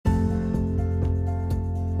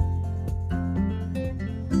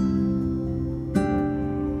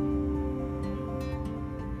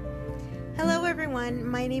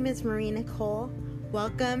everyone. My name is Marie Nicole.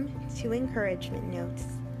 Welcome to Encouragement Notes.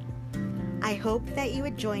 I hope that you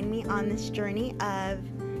would join me on this journey of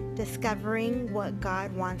discovering what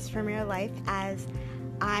God wants from your life as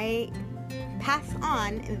I pass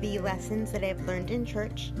on the lessons that I've learned in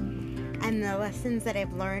church and the lessons that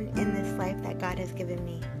I've learned in this life that God has given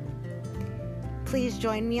me. Please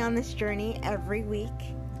join me on this journey every week,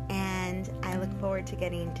 and I look forward to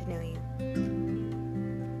getting to know you.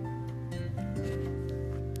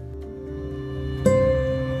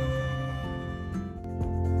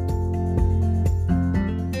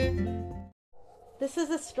 This is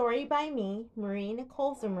a story by me, Marie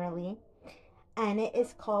Nicole Zimmerly, and it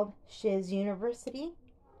is called Shiz University,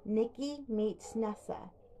 Nikki Meets Nessa.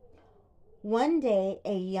 One day,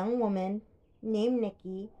 a young woman named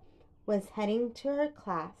Nikki was heading to her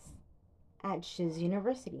class at Shiz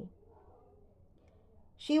University.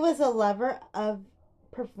 She was a lover of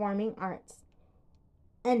performing arts,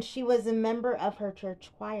 and she was a member of her church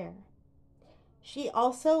choir. She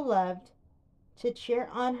also loved to cheer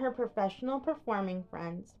on her professional performing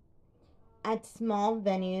friends at small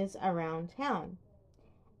venues around town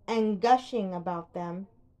and gushing about them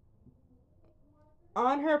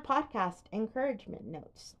on her podcast Encouragement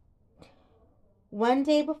Notes. One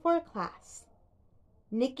day before class,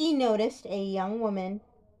 Nikki noticed a young woman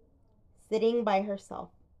sitting by herself.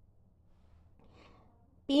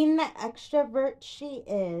 Being the extrovert she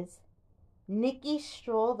is, Nikki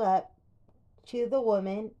strolled up to the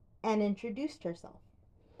woman and introduced herself.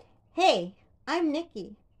 "Hey, I'm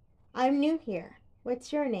Nikki. I'm new here.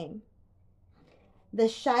 What's your name?" The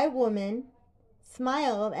shy woman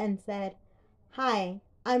smiled and said, "Hi,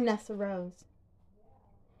 I'm Nessa Rose."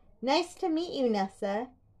 "Nice to meet you,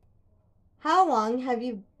 Nessa. How long have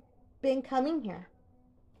you been coming here?"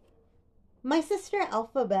 "My sister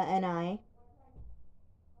Alphaba and I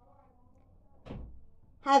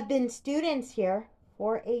have been students here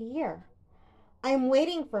for a year. I'm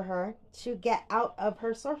waiting for her to get out of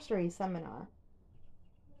her sorcery seminar."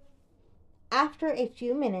 After a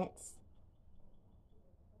few minutes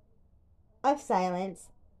of silence,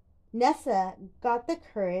 Nessa got the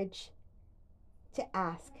courage to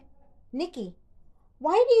ask, "Nikki,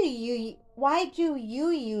 why do you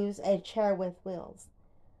use a chair with wheels?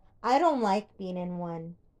 I don't like being in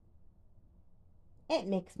one. It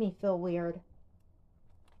makes me feel weird."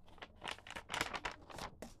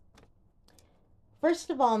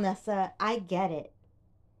 "First of all, Nessa, I get it.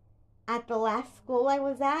 At the last school I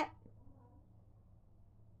was at,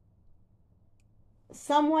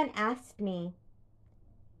 someone asked me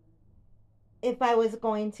if I was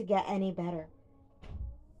going to get any better.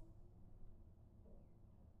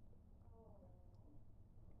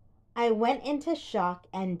 I went into shock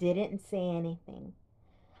and didn't say anything.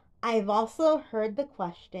 I've also heard the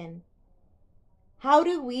question, how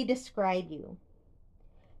do we describe you?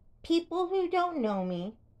 People who don't know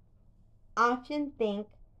me often think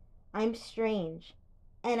I'm strange,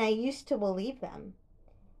 and I used to believe them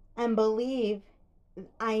and believe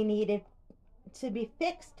I needed to be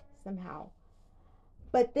fixed somehow.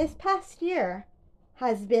 But this past year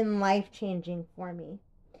has been life-changing for me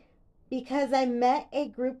because I met a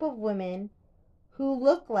group of women who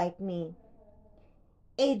look like me,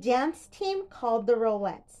 a dance team called the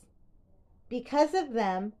Rollettes. Because of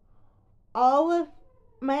them, all of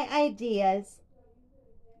my ideas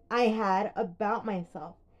I had about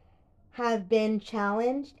myself have been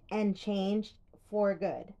challenged and changed for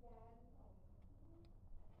good."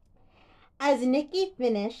 As Nikki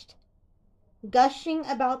finished gushing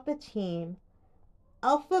about the team,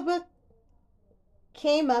 Alphaba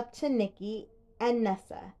came up to Nikki and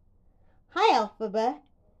Nessa. "Hi, Alphaba.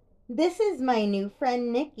 This is my new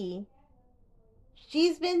friend, Nikki.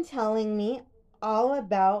 She's been telling me all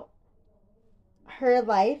about her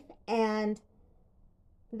life and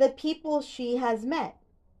the people she has met.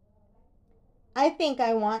 I think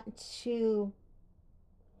I want to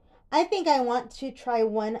try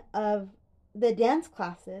one of the dance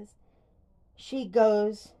classes she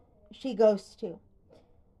goes to.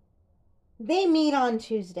 They meet on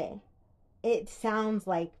Tuesday. It sounds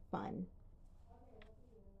like fun."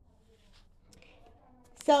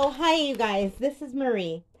 So, hi you guys, this is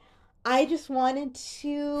Marie. I just wanted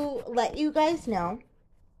to let you guys know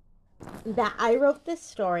that I wrote this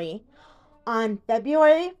story on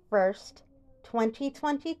February 1st,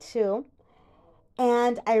 2022,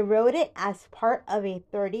 and I wrote it as part of a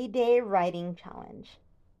 30-day writing challenge.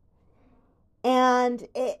 And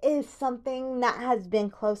it is something that has been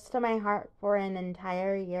close to my heart for an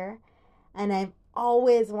entire year, and I've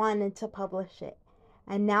always wanted to publish it.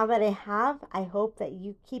 And now that I have, I hope that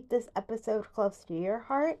you keep this episode close to your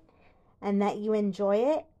heart and that you enjoy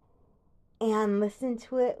it and listen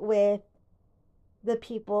to it with the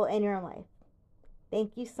people in your life.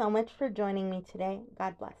 Thank you so much for joining me today.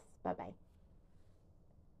 God bless. Bye-bye.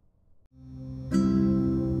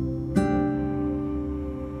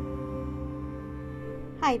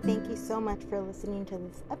 Hi, thank you so much for listening to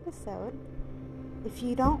this episode. If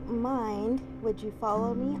you don't mind, would you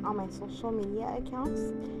follow me on my social media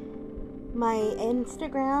accounts? My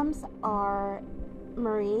Instagrams are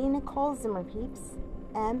Marie Nicole Zimmerpeeps,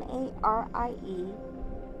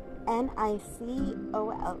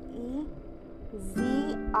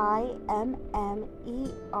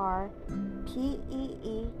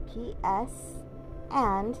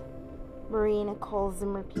 and Marie Nicole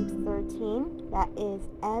Zimmerpeeps 13. That is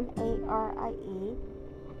MarieNicoleZimmerPeeps 13.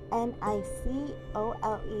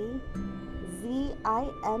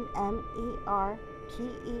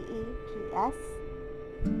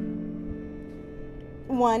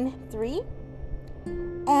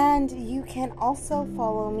 You can also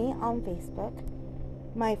follow me on Facebook.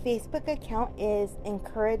 My Facebook account is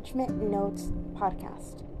Encouragement Notes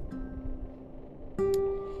Podcast.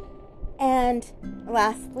 And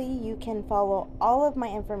lastly, you can follow all of my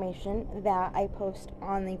information that I post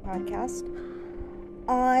on the podcast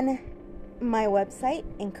on my website,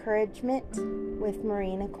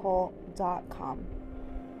 encouragementwithmarienicole.com.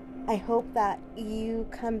 I hope that you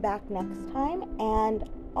come back next time. And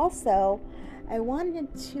also, I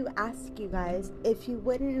wanted to ask you guys if you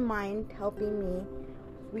wouldn't mind helping me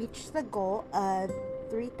reach the goal of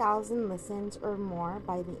 3,000 listens or more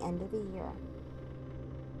by the end of the year.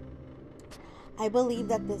 I believe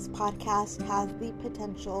that this podcast has the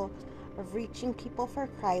potential of reaching people for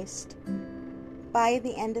Christ by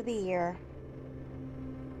the end of the year,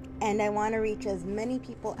 and I want to reach as many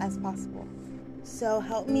people as possible. So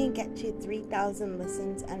help me get to 3,000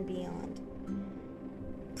 listens and beyond.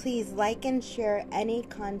 Please like and share any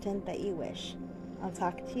content that you wish. I'll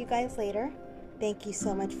talk to you guys later. Thank you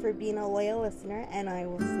so much for being a loyal listener, and I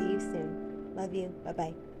will see you soon. Love you.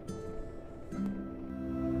 Bye-bye.